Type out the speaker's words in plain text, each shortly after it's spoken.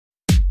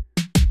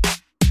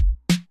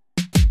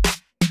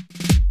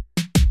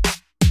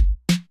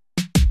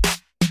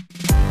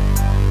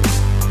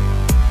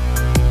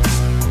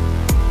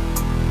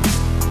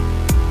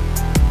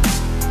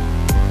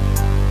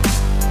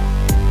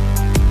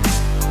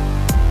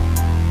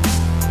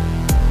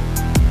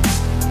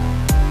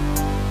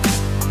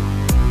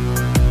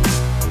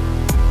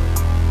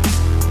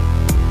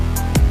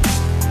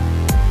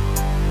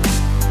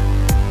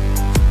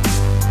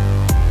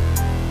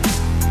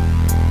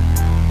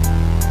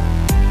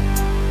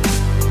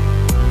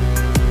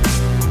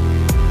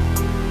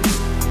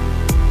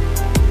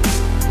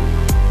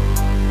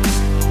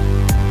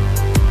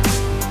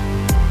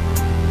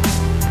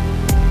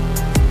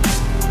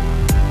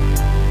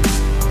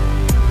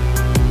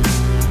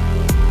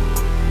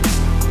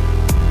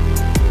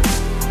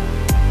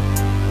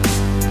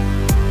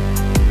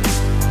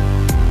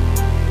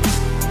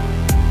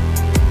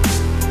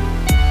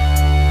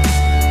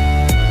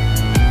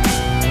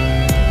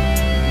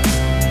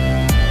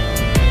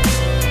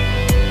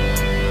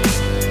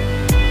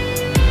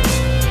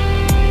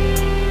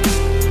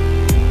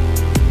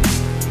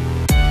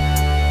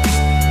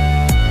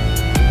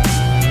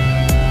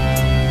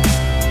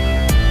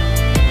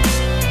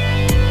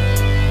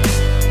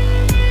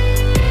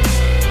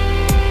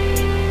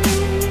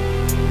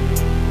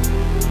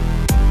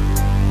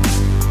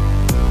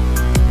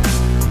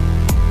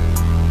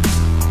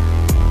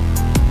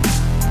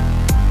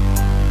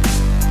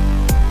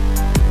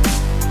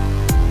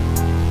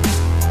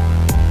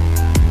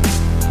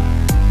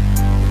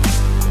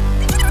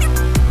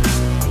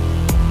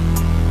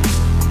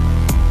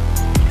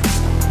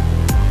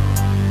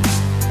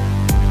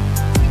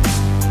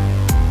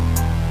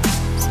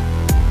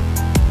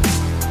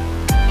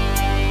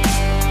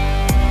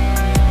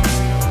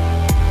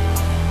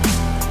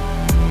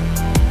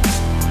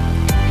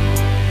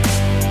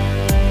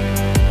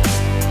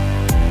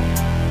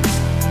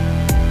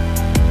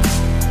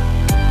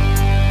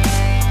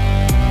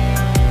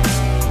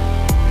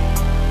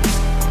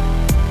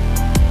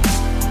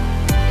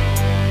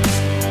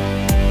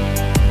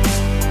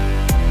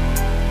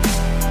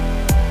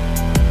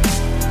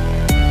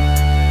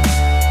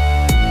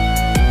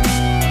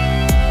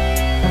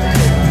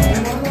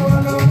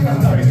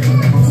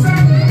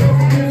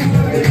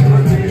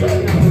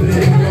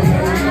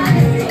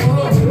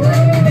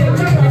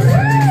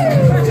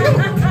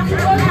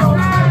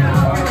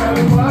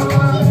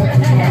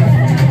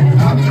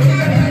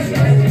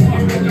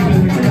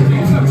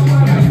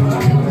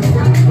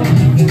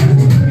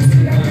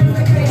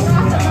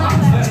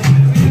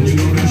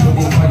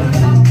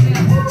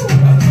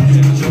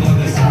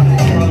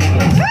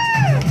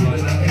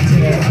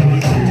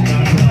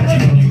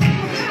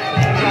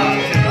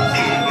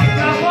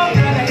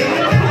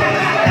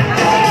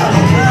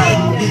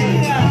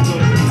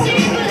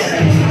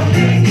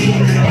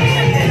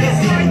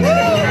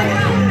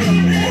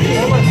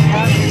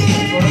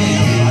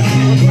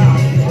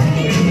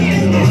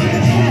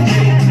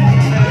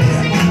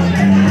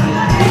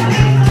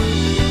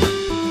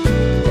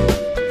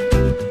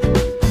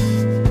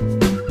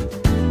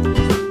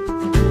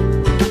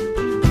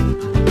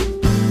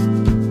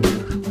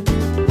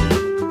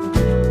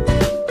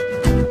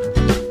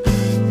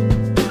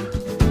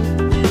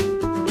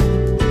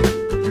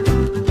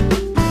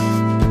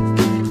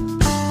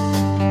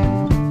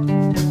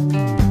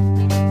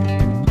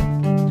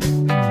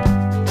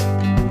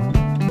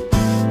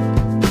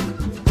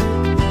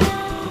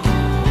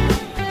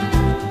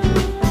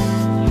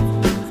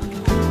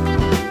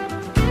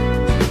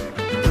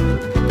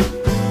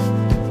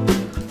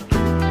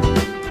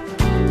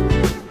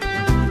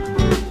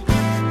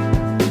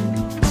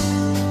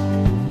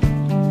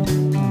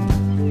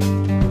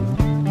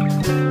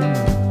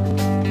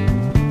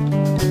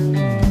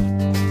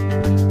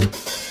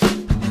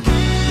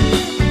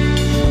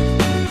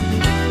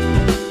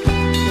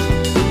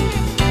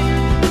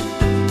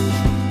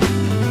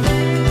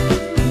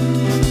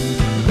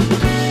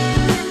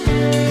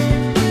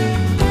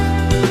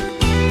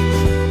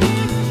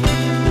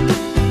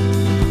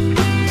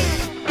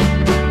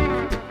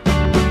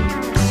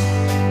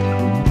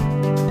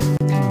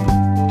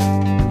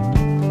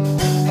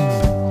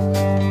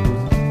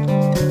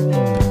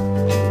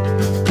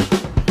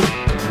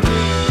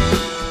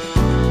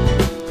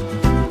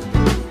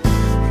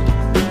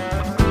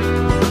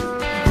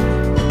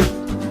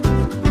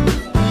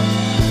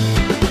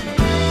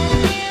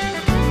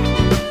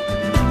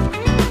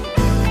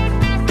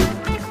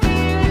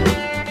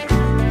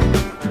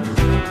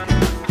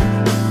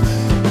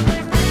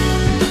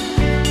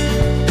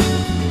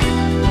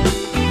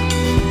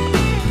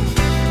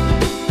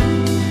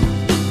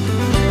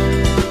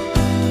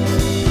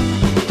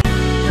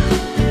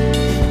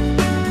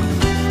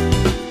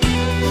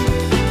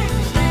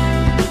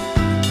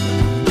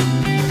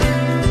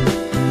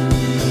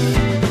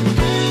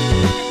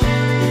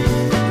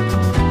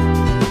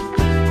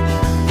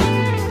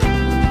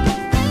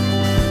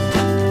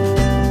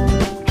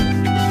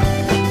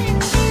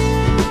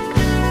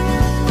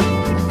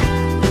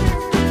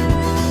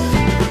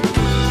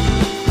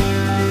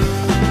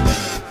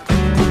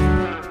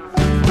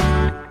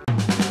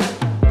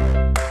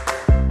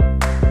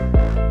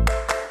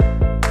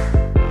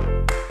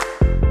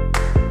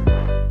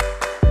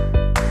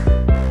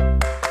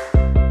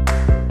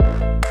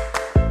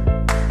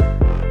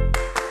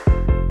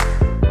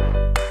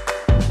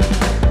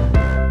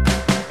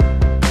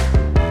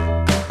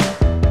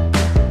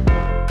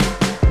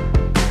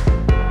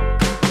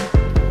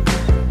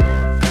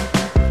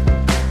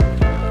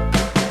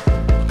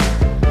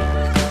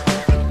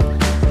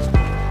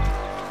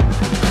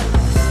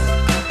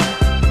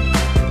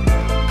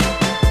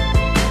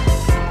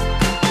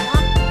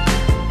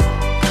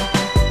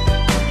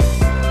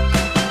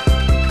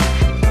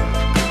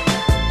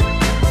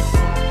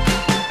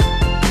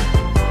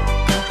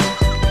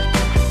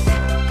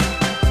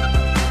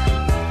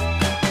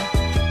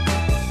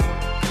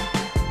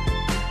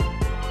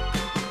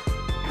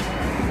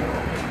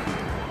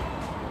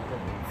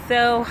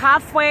So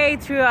halfway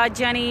through our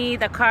journey,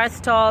 the car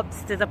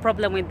stops. There's a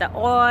problem with the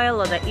oil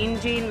or the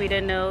engine, we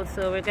don't know.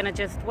 So we're gonna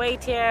just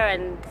wait here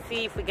and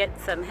see if we get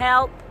some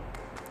help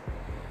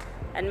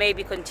and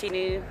maybe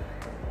continue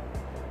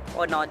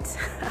or not.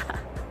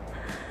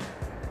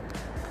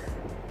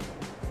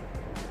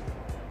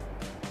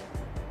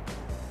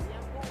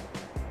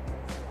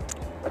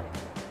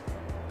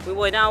 We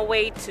were on our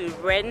way to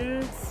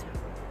Rennes,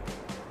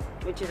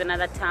 which is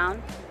another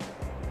town,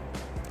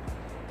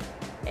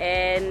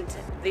 and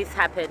this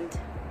happened.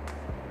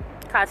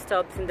 Car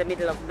stops in the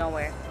middle of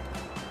nowhere.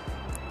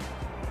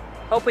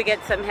 Hope we get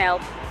some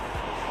help.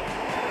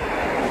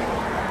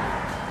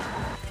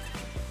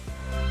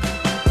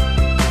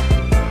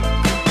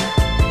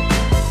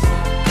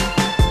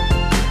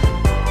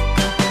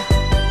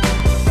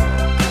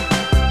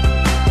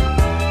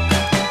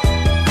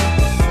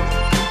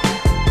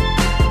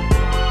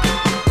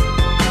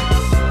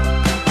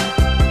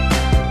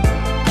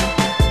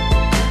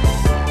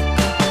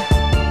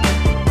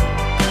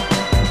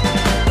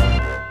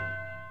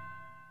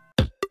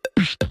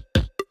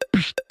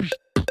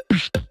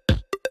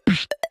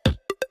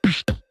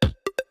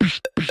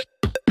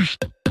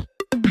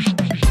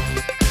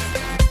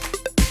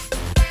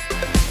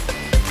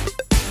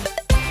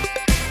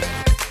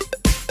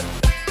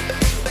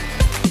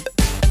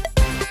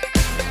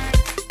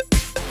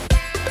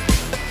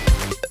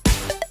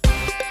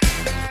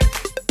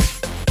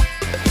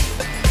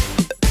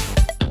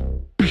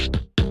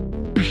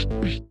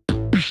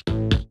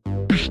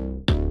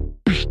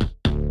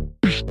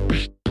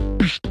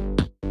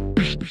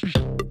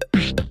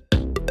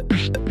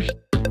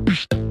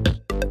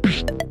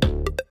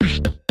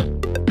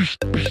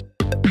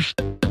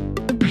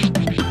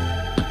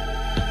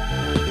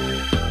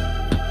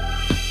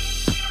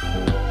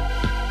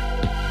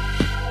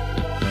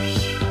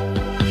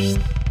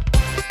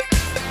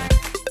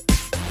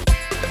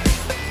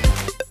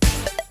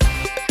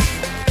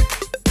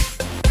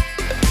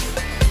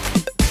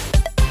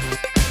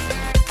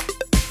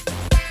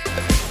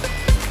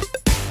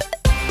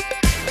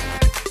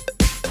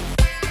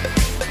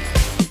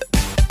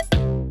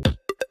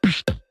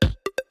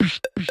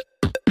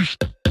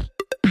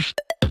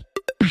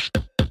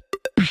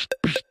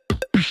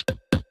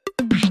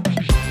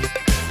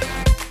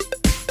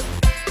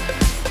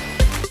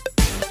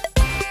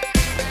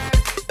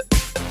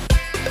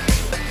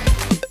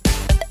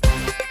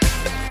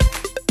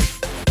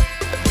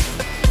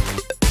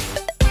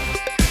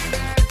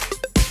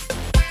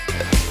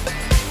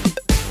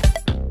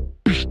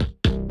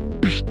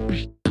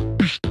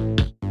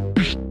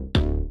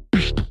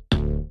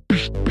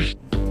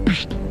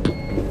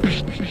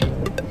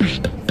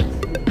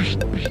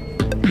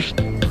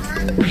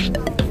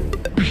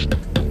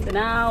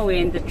 Now we're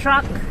in the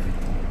truck.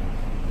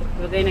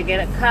 We're going to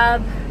get a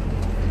cab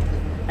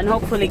and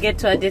hopefully get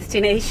to our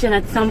destination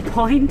at some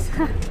point.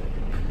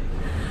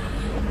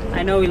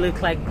 I know we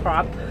look like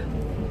crap.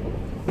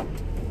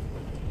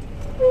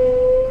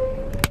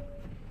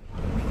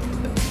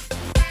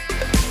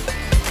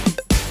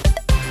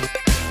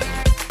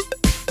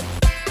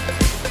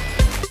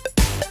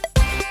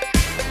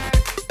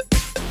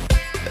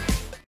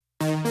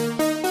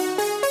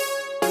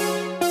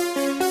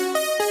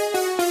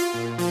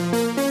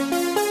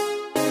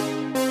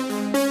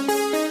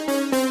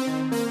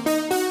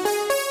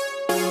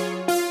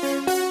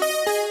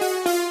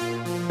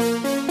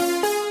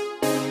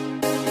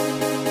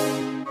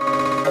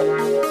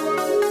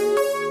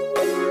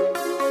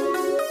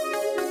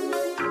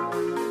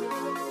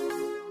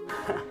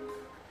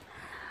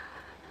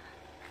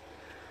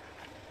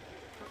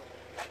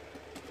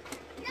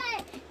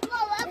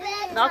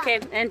 Okay,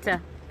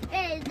 enter.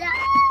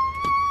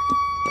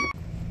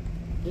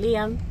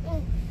 Liam.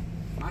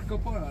 Marco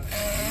Polo,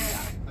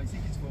 I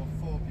think it's for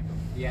 4 people.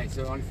 Yeah, it's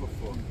only for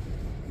 4.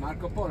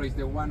 Marco Polo is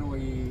the one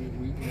we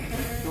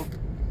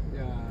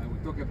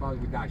talk about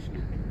with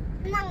Ashley.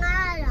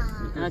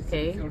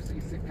 Okay.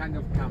 It's a kind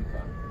of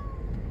camper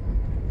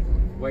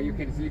where you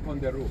can sleep on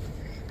the roof.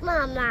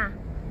 Mama.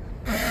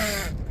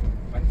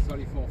 But it's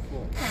only for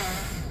 4.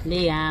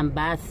 Liam,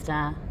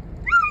 basta.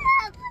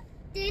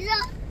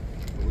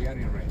 We are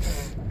in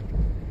Rennes.